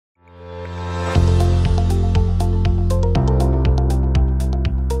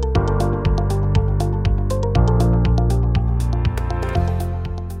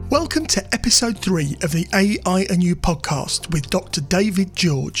episode 3 of the AI and You podcast with Dr. David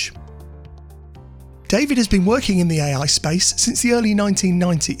George. David has been working in the AI space since the early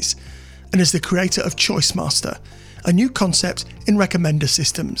 1990s and is the creator of Choice Master, a new concept in recommender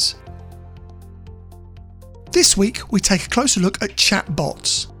systems. This week, we take a closer look at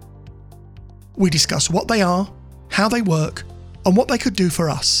chatbots. We discuss what they are, how they work, and what they could do for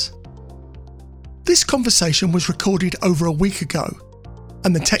us. This conversation was recorded over a week ago,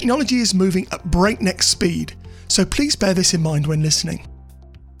 and the technology is moving at breakneck speed, so please bear this in mind when listening.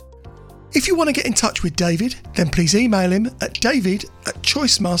 If you want to get in touch with David, then please email him at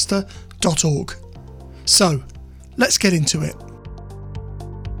david@choicemaster.org. So, let's get into it.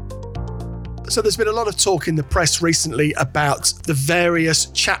 So there's been a lot of talk in the press recently about the various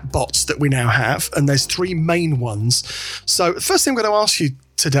chatbots that we now have, and there's 3 main ones. So the first thing I'm going to ask you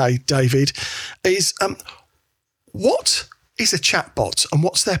today, David, is what is a chatbot and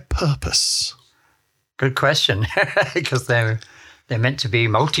what's their purpose? Good question, because they're meant to be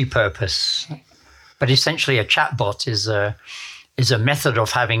multi-purpose. But essentially a chatbot is a method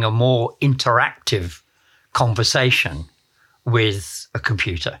of having a more interactive conversation with a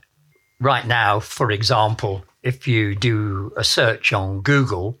computer. Right now, for example, if you do a search on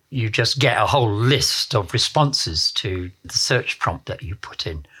Google, you just get a whole list of responses to the search prompt that you put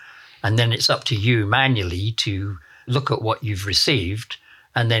in. And then it's up to you manually to look at what you've received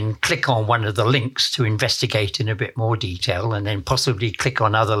and then click on one of the links to investigate in a bit more detail, and then possibly click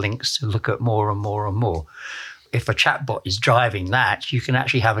on other links to look at more and more and more. If a chatbot is driving that, you can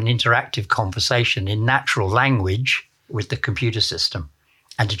actually have an interactive conversation in natural language with the computer system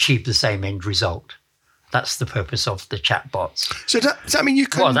and achieve the same end result. That's the purpose of the chatbots. So does that mean you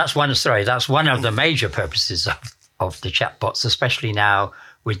can... Well, that's one of the major purposes of the chatbots, especially now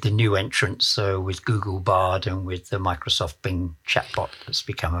with the new entrants, with Google Bard and with the Microsoft Bing chatbot that's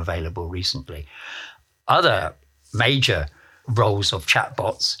become available recently. Other major roles of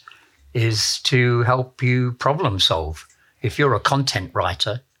chatbots is to help you problem solve. If you're a content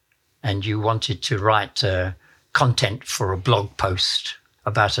writer and you wanted to write content for a blog post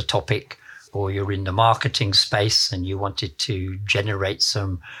about a topic, or you're in the marketing space and you wanted to generate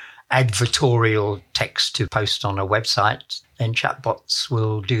some advertorial text to post on a website, then chatbots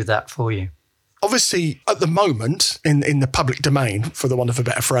will do that for you. Obviously, at the moment, in the public domain, for the want of a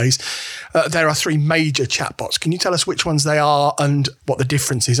better phrase, there are 3 major chatbots. Can you tell us which ones they are and what the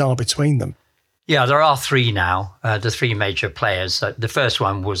differences are between them? Yeah, there are 3 now, the 3 major players. The first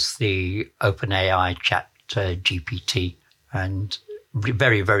one was the OpenAI chat GPT, and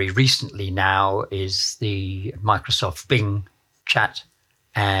very, very recently now is the Microsoft Bing chat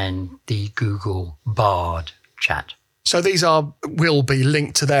and the Google Bard chat. So these will be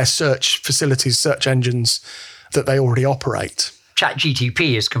linked to their search facilities, search engines that they already operate.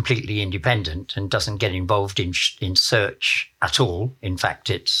 ChatGTP is completely independent and doesn't get involved in search at all. In fact,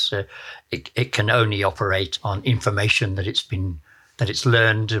 it can only operate on information that it's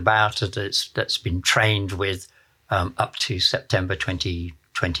learned about, that's been trained with up to September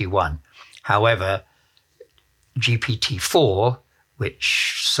 2021. However, GPT-4,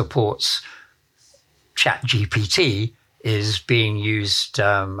 which supports ChatGPT, is being used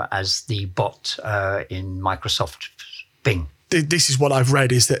as the bot in Microsoft Bing. This is what I've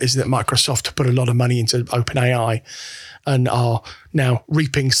read, is that Microsoft put a lot of money into OpenAI and are now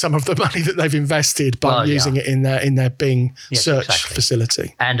reaping some of the money that they've invested by using it in their Bing search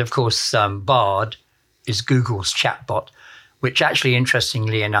facility. And of course, Bard is Google's chatbot, which actually,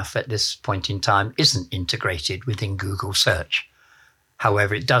 interestingly enough, at this point in time, isn't integrated within Google Search.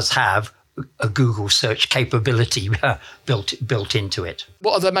 However, it does have a Google Search capability built into it.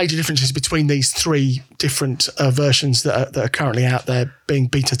 What are the major differences between these 3 different versions that are currently out there being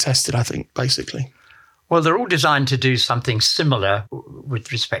beta tested, I think, basically? Well, they're all designed to do something similar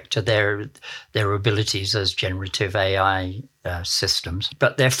with respect to their abilities as generative AI systems,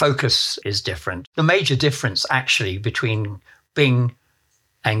 but their focus is different. The major difference actually between Bing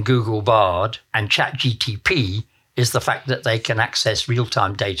and Google Bard and ChatGTP is the fact that they can access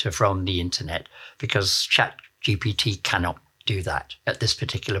real-time data from the internet, because ChatGPT cannot do that at this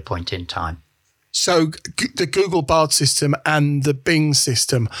particular point in time. So the Google Bard system and the Bing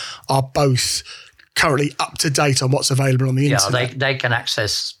system are both currently up to date on what's available on the internet? Yeah, they can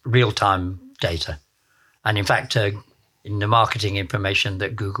access real-time data. And in fact, in the marketing information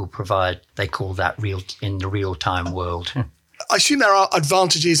that Google provide, they call that in the real-time world. I assume there are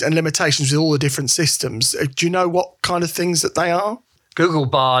advantages and limitations with all the different systems. Do you know what kind of things that they are? Google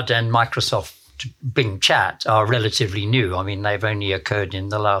Bard and Microsoft Bing Chat are relatively new. I mean, they've only occurred in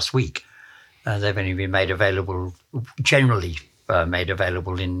the last week. They've only been made available generally made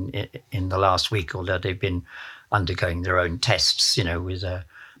available in the last week, although they've been undergoing their own tests,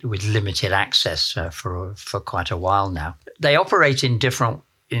 with limited access for quite a while now. They operate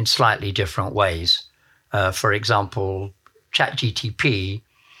in slightly different ways. For example, ChatGTP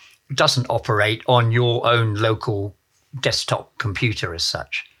doesn't operate on your own local desktop computer as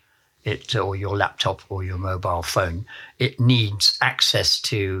such, or your laptop or your mobile phone. It needs access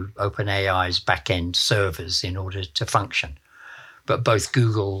to OpenAI's back-end servers in order to function. But both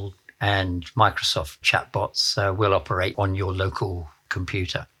Google and Microsoft chatbots will operate on your local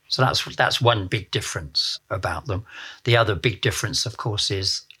computer. So that's one big difference about them. The other big difference, of course,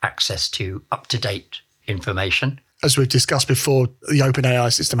 is access to up-to-date information. As we've discussed before, the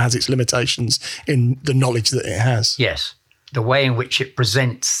OpenAI system has its limitations in the knowledge that it has. Yes. The way in which it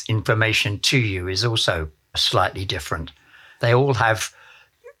presents information to you is also slightly different. They all have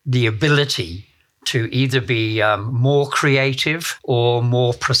the ability to either be more creative or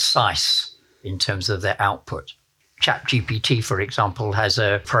more precise in terms of their output. ChatGPT, for example, has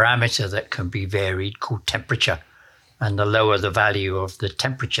a parameter that can be varied called temperature. And the lower the value of the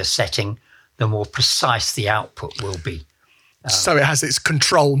temperature setting, the more precise the output will be. So it has its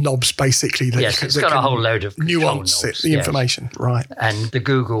control knobs, basically. It's got a whole load of nuance the information, right? And the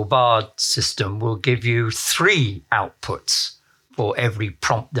Google Bard system will give you 3 outputs for every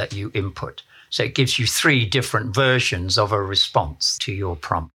prompt that you input. So it gives you 3 different versions of a response to your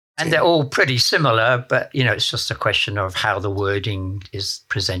prompt. And they're all pretty similar, but, it's just a question of how the wording is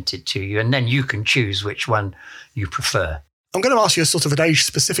presented to you. And then you can choose which one you prefer. I'm going to ask you a sort of an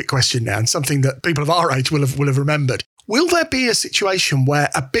age-specific question now, and something that people of our age will have remembered. Will there be a situation where,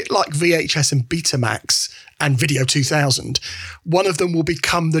 a bit like VHS and Betamax and Video 2000, one of them will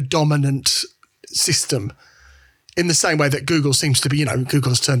become the dominant system in the same way that Google seems to be?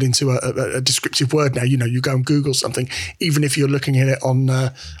 Google has turned into a descriptive word now. You go and Google something, even if you're looking at it on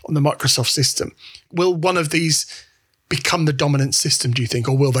the Microsoft system. Will one of these become the dominant system, do you think,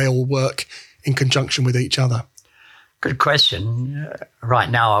 or will they all work in conjunction with each other? Good question. Right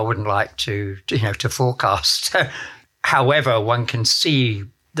now, I wouldn't like to forecast. However, one can see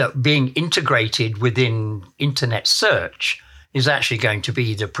that being integrated within internet search is actually going to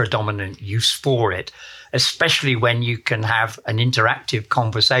be the predominant use for it, especially when you can have an interactive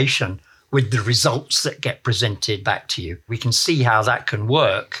conversation with the results that get presented back to you. We can see how that can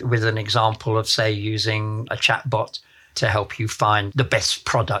work with an example of, say, using a chatbot to help you find the best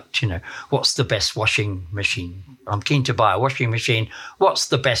product. What's the best washing machine? I'm keen to buy a washing machine. What's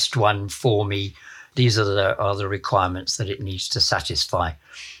the best one for me? These are the requirements that it needs to satisfy.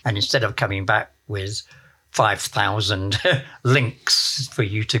 And instead of coming back with 5,000 links for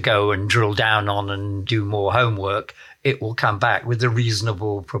you to go and drill down on and do more homework, it will come back with a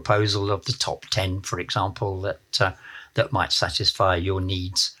reasonable proposal of the top 10, for example, that might satisfy your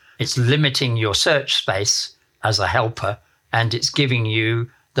needs. It's limiting your search space as a helper, and it's giving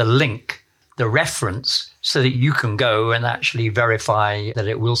you the link, the reference, so that you can go and actually verify that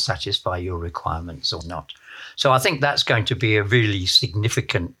it will satisfy your requirements or not. So I think that's going to be a really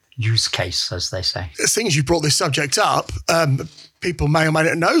significant use case, as they say. Seeing as you brought this subject up, people may or may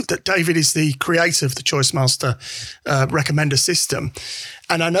not know that David is the creator of the ChoiceMaster recommender system.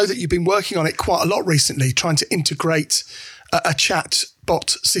 And I know that you've been working on it quite a lot recently, trying to integrate a chat bot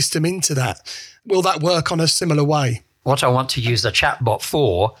system into that. Will that work on a similar way? What I want to use the chatbot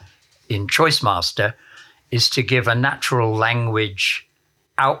for in ChoiceMaster is to give a natural language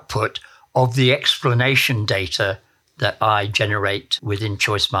output of the explanation data that I generate within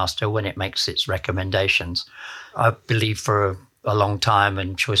ChoiceMaster when it makes its recommendations. I believe for a long time,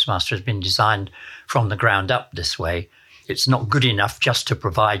 and ChoiceMaster has been designed from the ground up this way, it's not good enough just to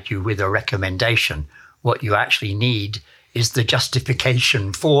provide you with a recommendation. What you actually need is the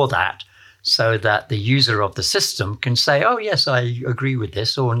justification for that, so that the user of the system can say, oh, yes, I agree with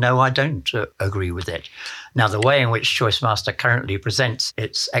this, or no, I don't agree with it. Now, the way in which ChoiceMaster currently presents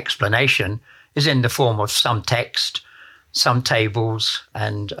its explanation is in the form of some text, some tables,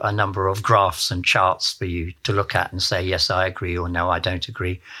 and a number of graphs and charts for you to look at and say, yes, I agree, or no, I don't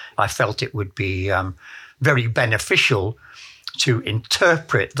agree. I felt it would be very beneficial to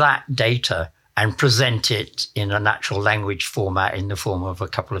interpret that data and present it in a natural language format in the form of a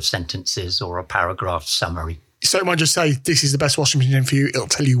couple of sentences or a paragraph summary. So it might just say, this is the best washing machine for you. It'll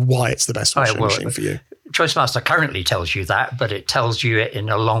tell you why it's the best washing machine for you. ChoiceMaster currently tells you that, but it tells you it in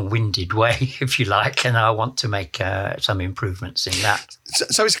a long-winded way, if you like, and I want to make some improvements in that.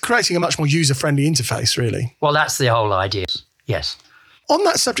 So it's creating a much more user-friendly interface, really. Well, that's the whole idea, yes. On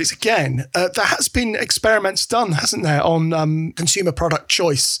that subject again, there has been experiments done, hasn't there, on consumer product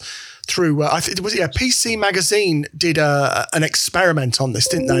choice through, I think it was, PC Magazine did an experiment on this,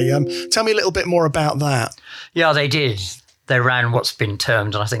 didn't they? Tell me a little bit more about that. Yeah, they did. They ran what's been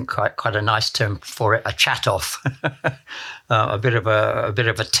termed, and I think quite a nice term for it, a chat-off, a bit of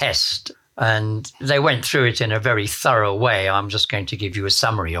a test. And they went through it in a very thorough way. I'm just going to give you a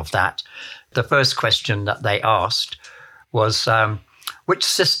summary of that. The first question that they asked was, which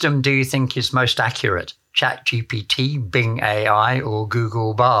system do you think is most accurate? ChatGPT, Bing AI, or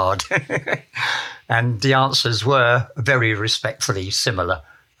Google Bard? And the answers were very respectfully similar.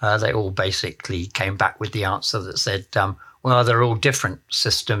 They all basically came back with the answer that said, well, they're all different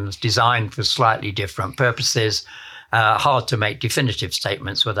systems designed for slightly different purposes. Hard to make definitive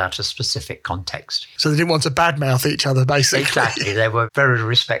statements without a specific context. So they didn't want to badmouth each other, basically. Exactly. They were very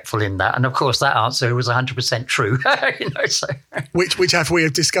respectful in that. And of course, that answer was 100% true. So. Which, as we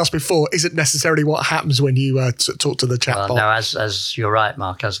have discussed before, isn't necessarily what happens when you talk to the chatbot. No, as you're right,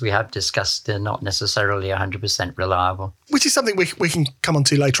 Mark, as we have discussed, they're not necessarily 100% reliable. Which is something we can come on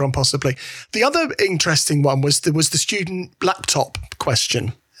to later on, possibly. The other interesting one was the student laptop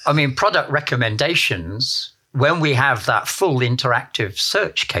question. I mean, product recommendations, when we have that full interactive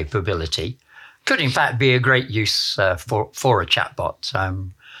search capability, could in fact be a great use for a chatbot.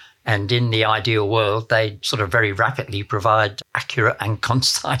 And in the ideal world, they sort of very rapidly provide accurate and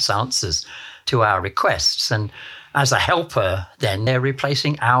concise answers to our requests. And as a helper, then they're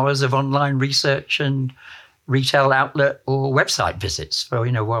replacing hours of online research and retail outlet or website visits. So,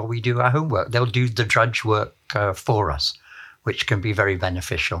 while we do our homework, they'll do the drudge work for us, which can be very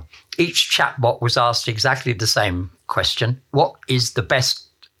beneficial. Each chatbot was asked exactly the same question. What is the best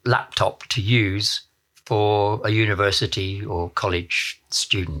laptop to use for a university or college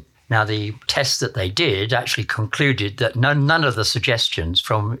student? Now, the test that they did actually concluded that none of the suggestions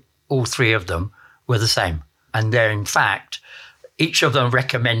from all three of them were the same. And they're, in fact, each of them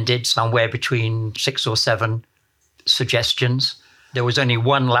recommended somewhere between 6 or 7 suggestions. There was only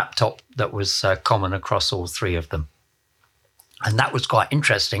one laptop that was common across all three of them. And that was quite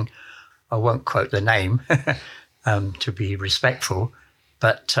interesting. I won't quote the name to be respectful,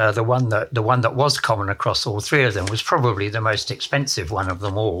 but the one that was common across all three of them was probably the most expensive one of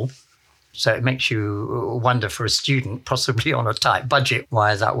them all. So it makes you wonder for a student, possibly on a tight budget,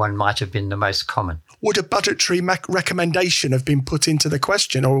 why that one might have been the most common. Would a budgetary recommendation have been put into the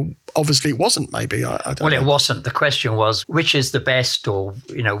question? Or obviously it wasn't, maybe. I don't know. It wasn't. The question was, which is the best, or,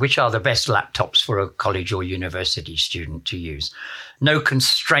 which are the best laptops for a college or university student to use? No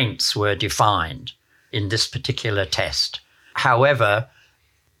constraints were defined in this particular test. However,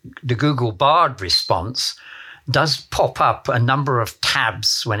 the Google Bard response does pop up a number of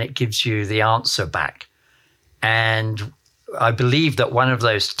tabs when it gives you the answer back. And I believe that one of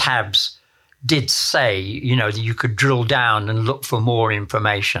those tabs did say, that you could drill down and look for more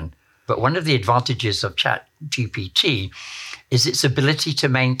information. But one of the advantages of ChatGPT is its ability to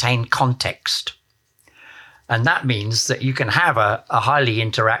maintain context. And that means that you can have a highly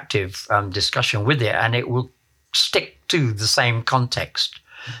interactive discussion with it, and it will stick to the same context.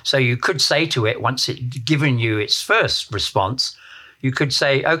 So you could say to it, once it's given you its first response, you could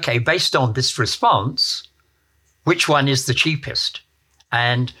say, okay, based on this response, which one is the cheapest?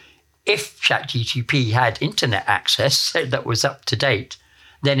 And if ChatGPT had internet access that was up to date,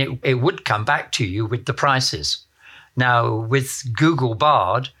 then it would come back to you with the prices. Now, with Google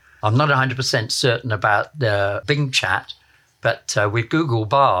Bard, I'm not 100% certain about the Bing chat, but with Google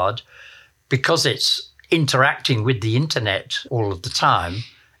Bard, because it's interacting with the internet all of the time,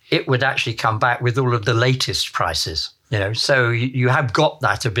 it would actually come back with all of the latest prices. So you have got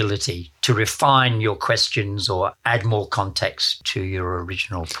that ability to refine your questions or add more context to your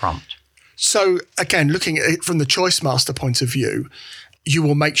original prompt. So again, looking at it from the Choice Master point of view, you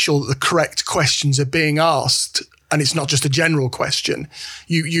will make sure that the correct questions are being asked, and it's not just a general question.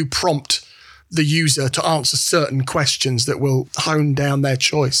 You prompt the user to answer certain questions that will hone down their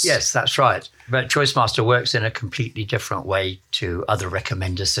choice. Yes, that's right. But Choice Master works in a completely different way to other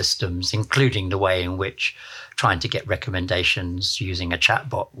recommender systems, including the way in which trying to get recommendations using a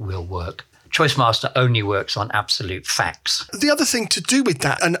chatbot will work. Choice Master only works on absolute facts. The other thing to do with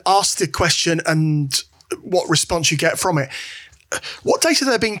that, and ask the question and what response you get from it, what data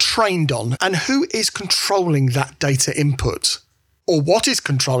they're being trained on, and who is controlling that data input? Or what is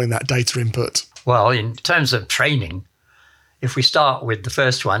controlling that data input? Well, in terms of training, if we start with the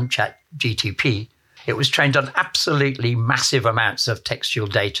first one, ChatGPT, it was trained on absolutely massive amounts of textual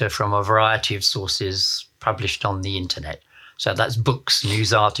data from a variety of sources published on the internet. So that's books,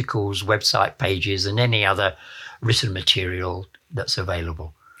 news articles, website pages, and any other written material that's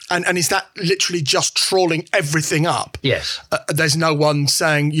available. And is that literally just trawling everything up? Yes. There's no one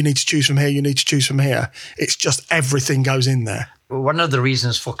saying you need to choose from here, you need to choose from here. It's just everything goes in there. One of the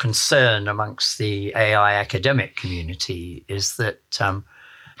reasons for concern amongst the AI academic community is that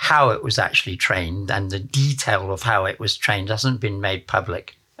how it was actually trained and the detail of how it was trained hasn't been made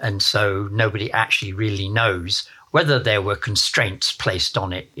public. And so nobody actually really knows whether there were constraints placed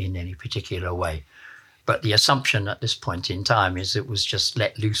on it in any particular way. But the assumption at this point in time is it was just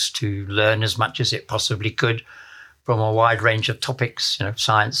let loose to learn as much as it possibly could from a wide range of topics,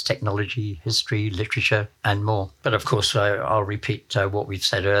 science, technology, history, literature, and more. But of course, I'll repeat what we've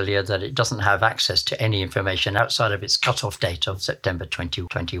said earlier, that it doesn't have access to any information outside of its cutoff date of September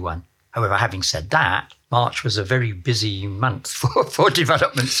 2021. However, having said that, March was a very busy month for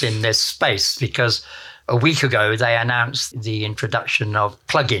developments in this space, because a week ago, they announced the introduction of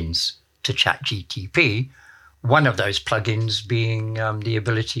plugins to ChatGPT, one of those plugins being the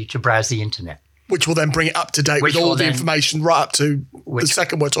ability to browse the internet. Which will then bring it up to date with all the information right up to the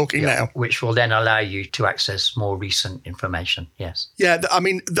second we're talking now. Which will then allow you to access more recent information, yes. Yeah, I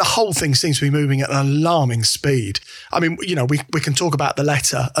mean, the whole thing seems to be moving at an alarming speed. I mean, we can talk about the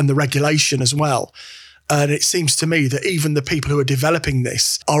letter and the regulation as well. And it seems to me that even the people who are developing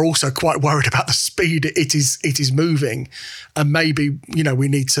this are also quite worried about the speed it is moving. And maybe, we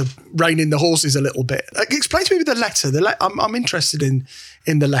need to rein in the horses a little bit. Explain to me the letter. I'm interested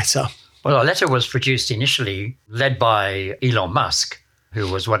in the letter. Well, a letter was produced initially led by Elon Musk, who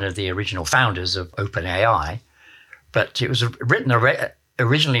was one of the original founders of OpenAI. But it was written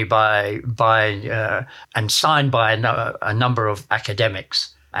originally by and signed by a number of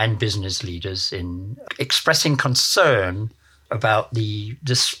academics and business leaders in expressing concern about the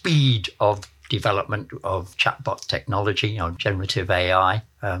speed of development of chatbot technology, generative AI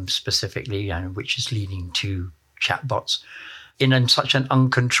specifically, which is leading to chatbots in such an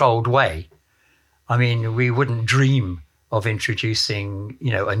uncontrolled way. I mean, we wouldn't dream of introducing,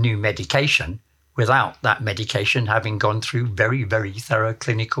 a new medication without that medication having gone through very, very thorough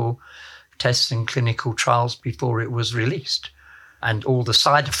clinical tests and clinical trials before it was released. And all the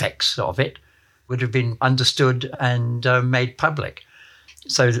side effects of it would have been understood and made public.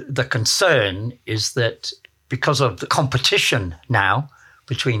 So the concern is that because of the competition now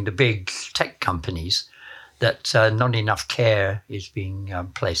between the big tech companies, that not enough care is being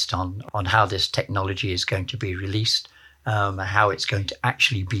placed on how this technology is going to be released, how it's going to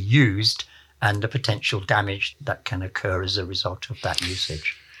actually be used, and the potential damage that can occur as a result of that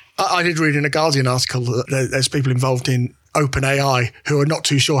usage. I did read in a Guardian article that there's people involved in OpenAI who are not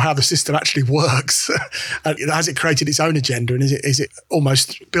too sure how the system actually works. Has it created its own agenda, and is it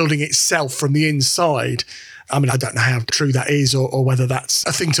almost building itself from the inside? I mean, I don't know how true that is or whether that's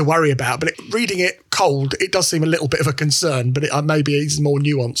a thing to worry about, but reading it cold, it does seem a little bit of a concern, but maybe it's more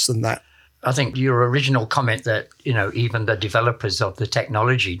nuanced than that. I think your original comment that, even the developers of the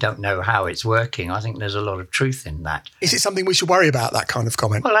technology don't know how it's working, I think there's a lot of truth in that. Is it something we should worry about, that kind of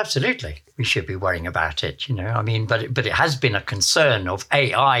comment? Well, absolutely. We should be worrying about it, but it has been a concern of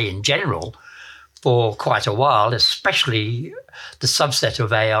AI in general for quite a while, especially the subset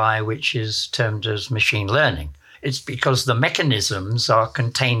of AI which is termed as machine learning. It's because the mechanisms are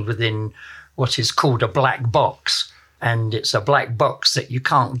contained within what is called a black box. And it's a black box that you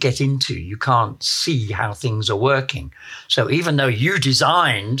can't get into. You can't see how things are working. So even though you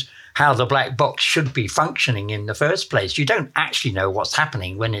designed how the black box should be functioning in the first place, you don't actually know what's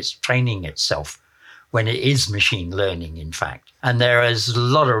happening when it's training itself, when it is machine learning, in fact. And there is a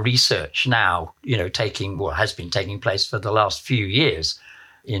lot of research now, has been taking place for the last few years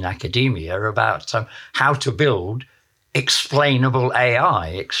in academia about how to build explainable AI.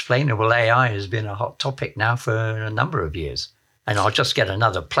 Explainable AI has been a hot topic now for a number of years. And I'll just get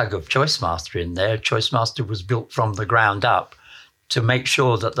another plug of ChoiceMaster in there. ChoiceMaster was built from the ground up to make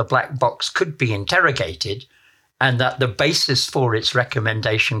sure that the black box could be interrogated and that the basis for its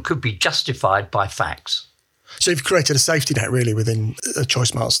recommendation could be justified by facts. So you've created a safety net really within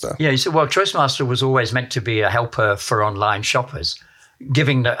ChoiceMaster. Yeah, ChoiceMaster was always meant to be a helper for online shoppers.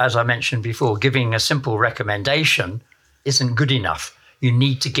 As I mentioned before, giving a simple recommendation isn't good enough. You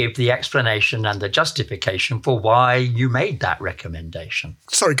need to give the explanation and the justification for why you made that recommendation.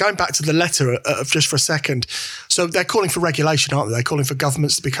 Sorry, going back to the letter just for a second. So they're calling for regulation, aren't they? They're calling for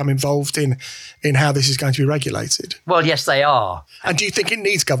governments to become involved in how this is going to be regulated. Well, yes, they are. And do you think it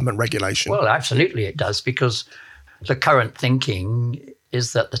needs government regulation? Well, absolutely it does, because the current thinking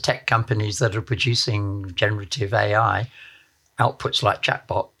is that the tech companies that are producing generative AI outputs like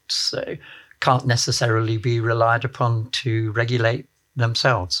chatbots can't necessarily be relied upon to regulate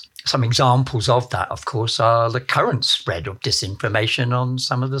themselves. Some examples of that, of course, are the current spread of disinformation on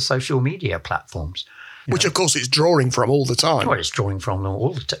some of the social media platforms. Which, of course, it's drawing from all the time. Well, it's drawing from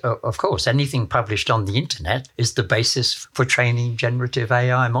all the time. Of course, anything published on the internet is the basis for training generative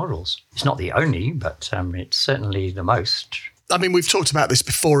AI models. It's not the only, but it's certainly the most. I mean, we've talked about this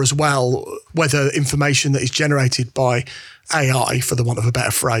before as well, whether information that is generated by AI, for the want of a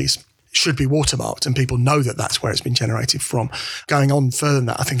better phrase, should be watermarked and people know that that's where it's been generated from. Going on further than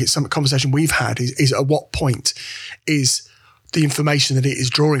that, I think it's some conversation we've had is at what point is the information that it is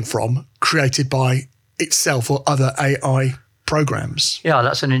drawing from created by itself or other AI programs? Yeah,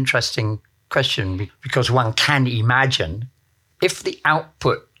 that's an interesting question, because one can imagine if the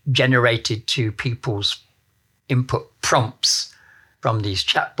output generated to people's input prompts from these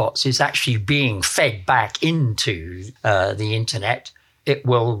chatbots is actually being fed back into the internet, it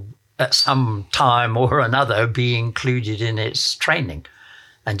will at some time or another be included in its training.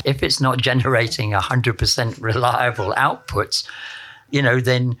 And if it's not generating 100% reliable outputs,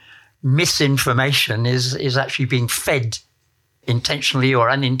 then misinformation is actually being fed intentionally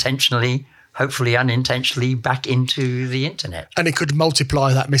or unintentionally, hopefully unintentionally, back into the internet. And it could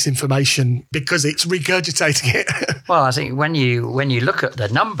multiply that misinformation because it's regurgitating it. Well, I think when you look at the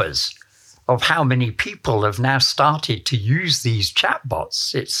numbers of how many people have now started to use these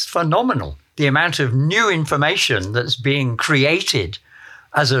chatbots, it's phenomenal. The amount of new information that's being created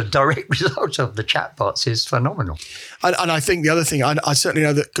as a direct result of the chatbots is phenomenal. And I think the other thing, I certainly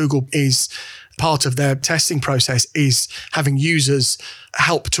know that Google is part of their testing process is having users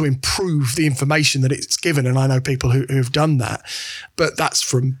help to improve the information that it's given. And I know people who've done that, but that's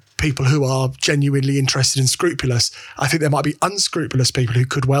from people who are genuinely interested and scrupulous. I think there might be unscrupulous people who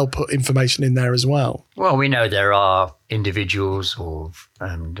could well put information in there as well. Well, we know there are individuals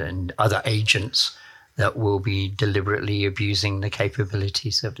and other agents that will be deliberately abusing the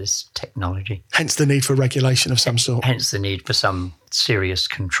capabilities of this technology. Hence the need for regulation of some sort. Hence the need for some serious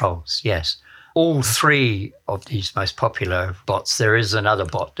controls, yes. All three of these most popular bots, there is another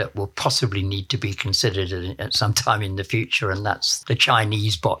bot that will possibly need to be considered at some time in the future, and that's the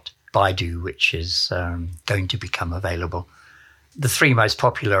Chinese bot, Baidu, which is going to become available. The three most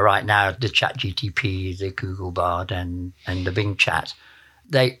popular right now, the ChatGPT, the Google Bard, and the Bing Chat,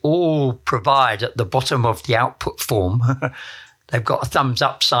 they all provide at the bottom of the output form, they've got a thumbs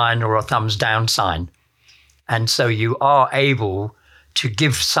up sign or a thumbs down sign. And so you are able to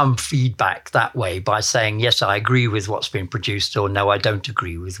give some feedback that way by saying, yes, I agree with what's been produced, or no, I don't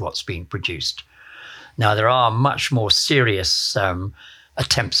agree with what's being produced. Now, there are much more serious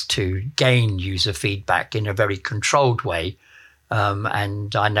attempts to gain user feedback in a very controlled way.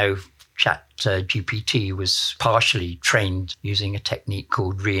 And I know ChatGPT was partially trained using a technique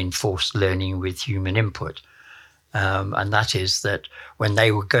called reinforced learning with human input. And that is that when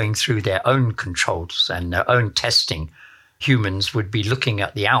they were going through their own controls and their own testing, humans would be looking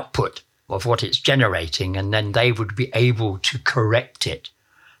at the output of what it's generating, and then they would be able to correct it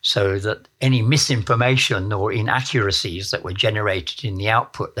so that any misinformation or inaccuracies that were generated in the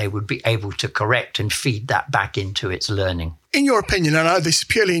output, they would be able to correct and feed that back into its learning. In your opinion, and I know this is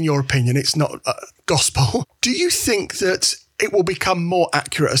purely in your opinion, it's not gospel, do you think that it will become more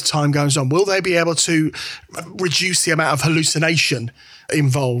accurate as time goes on? Will they be able to reduce the amount of hallucination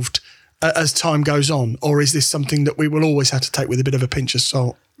involved as time goes on? Or is this something that we will always have to take with a bit of a pinch of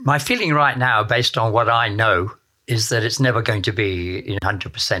salt? My feeling right now, based on what I know, is that it's never going to be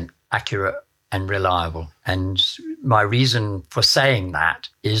 100% accurate and reliable. And my reason for saying that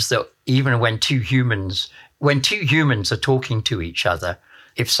is that even when two humans are talking to each other,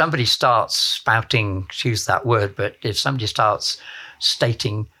 if somebody starts spouting, to use that word, but if somebody starts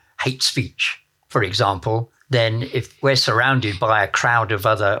stating hate speech, for example, then if we're surrounded by a crowd of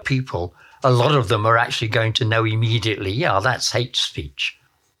other people, a lot of them are actually going to know immediately, yeah, that's hate speech.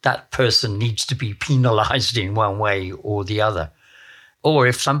 That person needs to be penalized in one way or the other. Or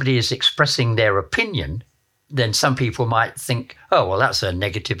if somebody is expressing their opinion, then some people might think, oh, well, that's a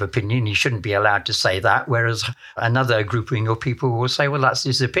negative opinion. He shouldn't be allowed to say that. Whereas another grouping of people will say, well, that's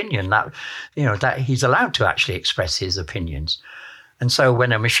his opinion. That he's allowed to actually express his opinions. And so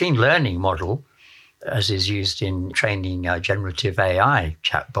when a machine learning model, as is used in training generative AI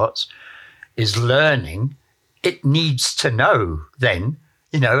chatbots, is learning, it needs to know then,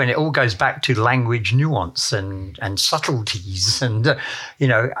 and it all goes back to language nuance and subtleties. And,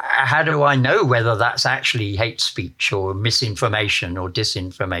 how do I know whether that's actually hate speech or misinformation or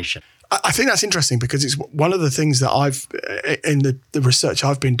disinformation? I think that's interesting because it's one of the things that in the research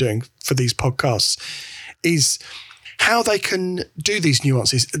I've been doing for these podcasts is how they can do these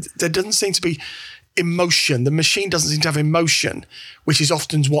nuances. There doesn't seem to be emotion. The machine doesn't seem to have emotion, which is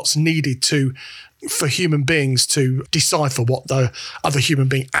often what's needed for human beings to decipher what the other human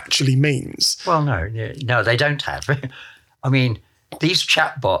being actually means. Well, no, they don't have. I mean, these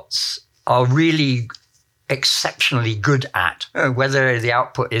chatbots are really exceptionally good at, whether the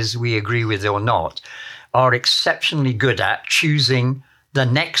output is we agree with or not, are exceptionally good at choosing the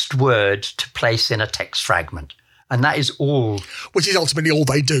next word to place in a text fragment. And that is all. Which is ultimately all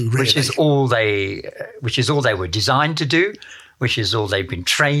they do, really. Which is all they were designed to do, which is all they've been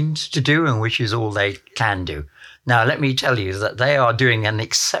trained to do, and which is all they can do. Now, let me tell you that they are doing an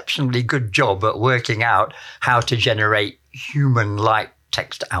exceptionally good job at working out how to generate human-like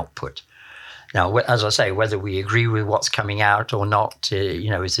text output. Now, as I say, whether we agree with what's coming out or not,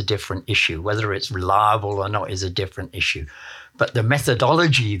 is a different issue. Whether it's reliable or not is a different issue. But the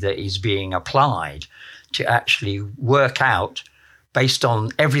methodology that is being applied to actually work out, based on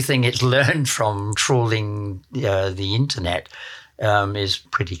everything it's learned from trawling the internet, is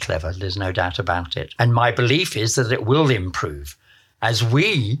pretty clever. There's no doubt about it. And my belief is that it will improve as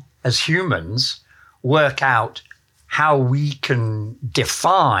we, as humans, work out how we can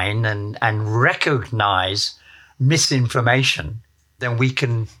define and recognize misinformation. Then we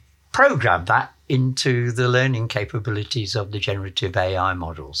can program that into the learning capabilities of the generative AI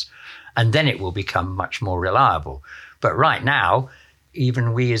models. And then it will become much more reliable. But right now,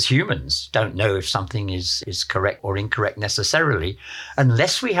 even we as humans don't know if something is correct or incorrect necessarily,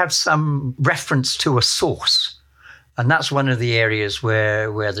 unless we have some reference to a source. And that's one of the areas where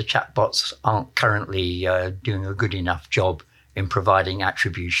the chatbots aren't currently doing a good enough job in providing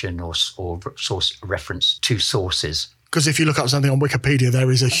attribution or source reference to sources. Because if you look up something on Wikipedia,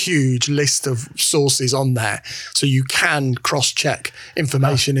 there is a huge list of sources on there. So you can cross-check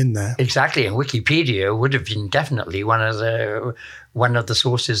information in there. Exactly. And Wikipedia would have been definitely one of the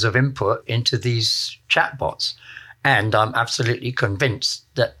sources of input into these chatbots. And I'm absolutely convinced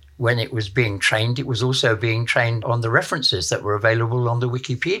that when it was being trained, it was also being trained on the references that were available on the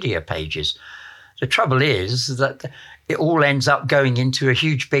Wikipedia pages. The trouble is that it all ends up going into a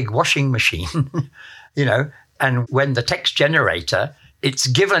huge big washing machine, and when the text generator, it's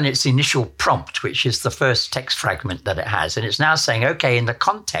given its initial prompt, which is the first text fragment that it has. And it's now saying, okay, in the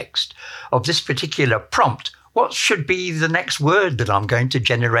context of this particular prompt, what should be the next word that I'm going to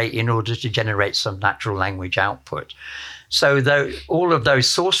generate in order to generate some natural language output? So all of those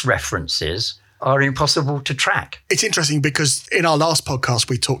source references are impossible to track. It's interesting because in our last podcast,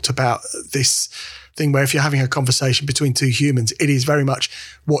 we talked about this thing where if you're having a conversation between two humans, it is very much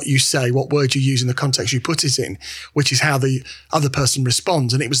what you say, what word you use in the context you put it in, which is how the other person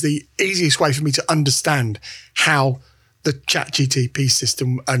responds. And it was the easiest way for me to understand how the ChatGTP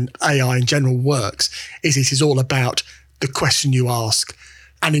system and AI in general works, is it is all about the question you ask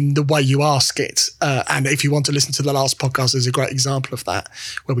and in the way you ask it. And if you want to listen to the last podcast, there's a great example of that,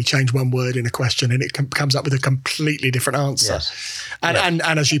 where we change one word in a question and it comes up with a completely different answer. Yes. And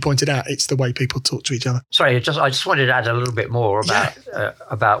as you pointed out, it's the way people talk to each other. Sorry, I just wanted to add a little bit more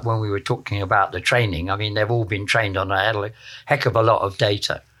about when we were talking about the training. I mean, they've all been trained on a heck of a lot of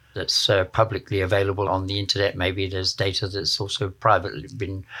data that's publicly available on the internet. Maybe there's data that's also privately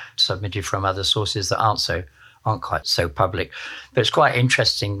been submitted from other sources that aren't quite so public. But it's quite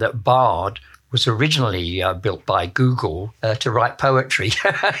interesting that Bard was originally built by Google to write poetry.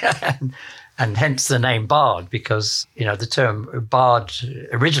 and hence the name Bard, because, the term Bard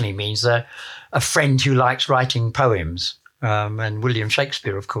originally means a friend who likes writing poems. And William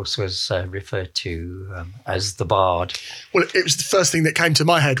Shakespeare, of course, was referred to as the Bard. Well, it was the first thing that came to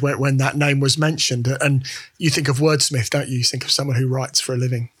my head when that name was mentioned. And you think of wordsmith, don't you? You think of someone who writes for a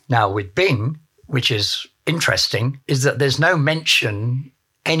living. Now, with Bing, which is interesting, is that there's no mention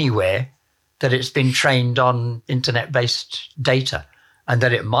anywhere that it's been trained on internet-based data and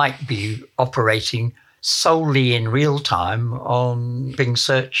that it might be operating solely in real time on Bing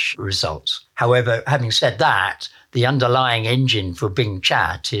search results. However, having said that, the underlying engine for Bing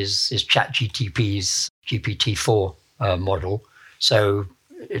Chat is ChatGTP's GPT-4 model. So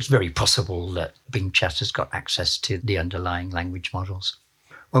it's very possible that Bing Chat has got access to the underlying language models.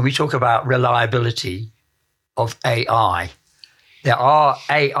 When we talk about reliability of AI, there are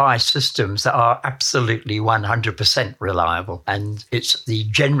AI systems that are absolutely 100% reliable, and it's the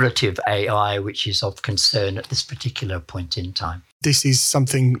generative AI which is of concern at this particular point in time. This is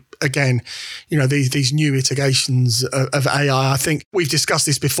something, again, these new iterations of AI. I think we've discussed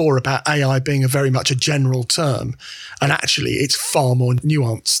this before about AI being very much a general term, and actually it's far more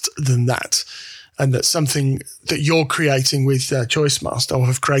nuanced than that. And that something that you're creating with ChoiceMaster or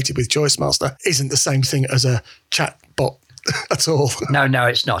have created with ChoiceMaster isn't the same thing as a chatbot at all. No,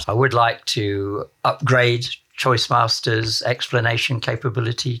 it's not. I would like to upgrade ChoiceMaster's explanation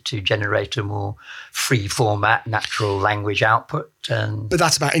capability to generate a more free format, natural language output. But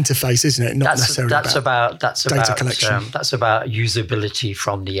that's about interface, isn't it? Not necessarily about data collection. That's about usability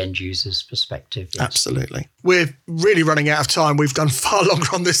from the end user's perspective. Yes. Absolutely. We're really running out of time. We've done far longer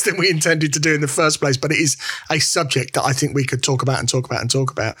on this than we intended to do in the first place, but it is a subject that I think we could talk about.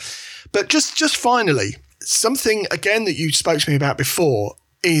 But just finally, something again that you spoke to me about before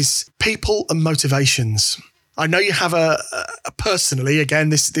is people and motivations. I know you have a personally, again,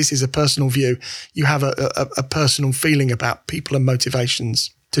 this is a personal view, you have a personal feeling about people and motivations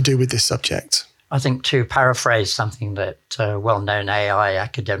to do with this subject. I think to paraphrase something that well-known AI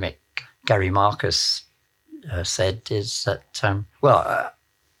academic Gary Marcus said is that,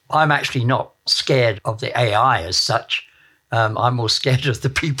 I'm actually not scared of the AI as such. I'm more scared of the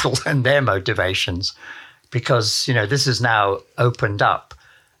people and their motivations because, this is now opened up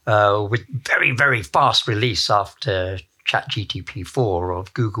with very, very fast release after ChatGPT-4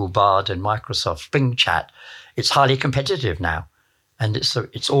 of Google Bard and Microsoft Bing Chat. It's highly competitive now, and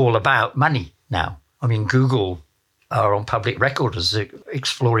it's all about money now. I mean, Google are on public record as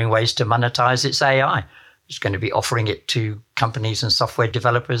exploring ways to monetize its AI. It's going to be offering it to companies and software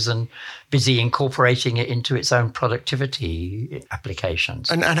developers and busy incorporating it into its own productivity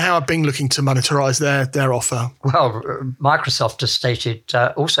applications. And how are Bing looking to monetize their offer? Well, Microsoft has stated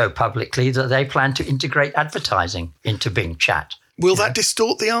also publicly that they plan to integrate advertising into Bing Chat. Will that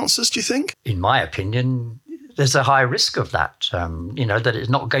distort the answers, do you think? In my opinion, there's a high risk of that, that it's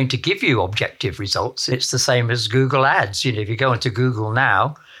not going to give you objective results. It's the same as Google Ads. If you go into Google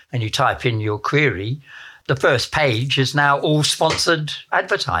now and you type in your query, the first page is now all sponsored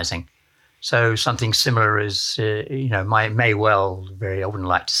advertising. So something similar is, may well, I wouldn't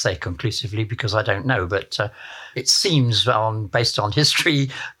like to say conclusively because I don't know, but it seems based on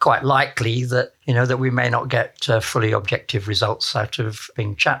history, quite likely that, that we may not get fully objective results out of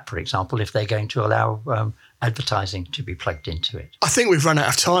Bing Chat, for example, if they're going to allow advertising to be plugged into it. I think we've run out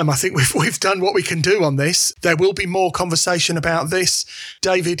of time. I think we've done what we can do on this. There will be more conversation about this.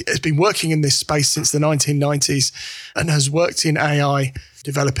 David has been working in this space since the 1990s and has worked in AI,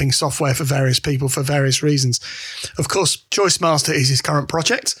 developing software for various people for various reasons. Of course, ChoiceMaster is his current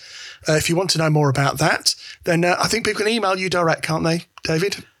project. If you want to know more about that, then I think people can email you direct, can't they,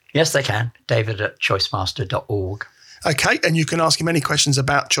 David? Yes, they can. David@choicemaster.org. Okay, and you can ask him any questions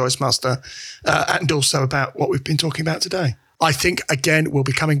about ChoiceMaster and also about what we've been talking about today. I think, again, we'll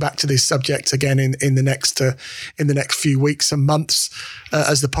be coming back to this subject again in the next few weeks and months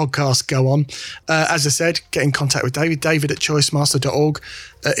as the podcasts go on. As I said, get in contact with David@choicemaster.org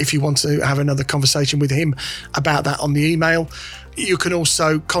if you want to have another conversation with him about that on the email. You can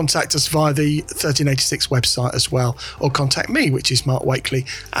also contact us via the 1386 website as well, or contact me, which is Mark Wakely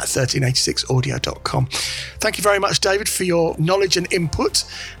at 1386audio.com. Thank you very much, David, for your knowledge and input,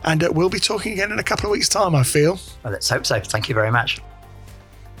 and we'll be talking again in a couple of weeks' time, I feel. Well, let's hope so. Thank you very much.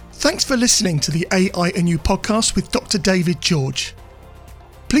 Thanks for listening to the AI and You podcast with Dr. David George.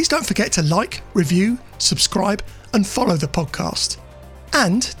 Please don't forget to like, review, subscribe, and follow the podcast.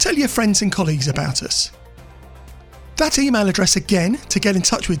 And tell your friends and colleagues about us. That email address again to get in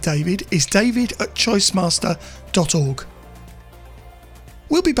touch with David is david@choicemaster.org.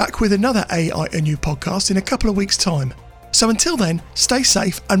 We'll be back with another AI and You podcast in a couple of weeks' time. So until then, stay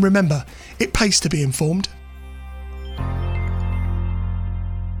safe and remember, it pays to be informed.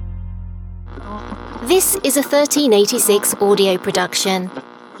 This is a 1386 audio production.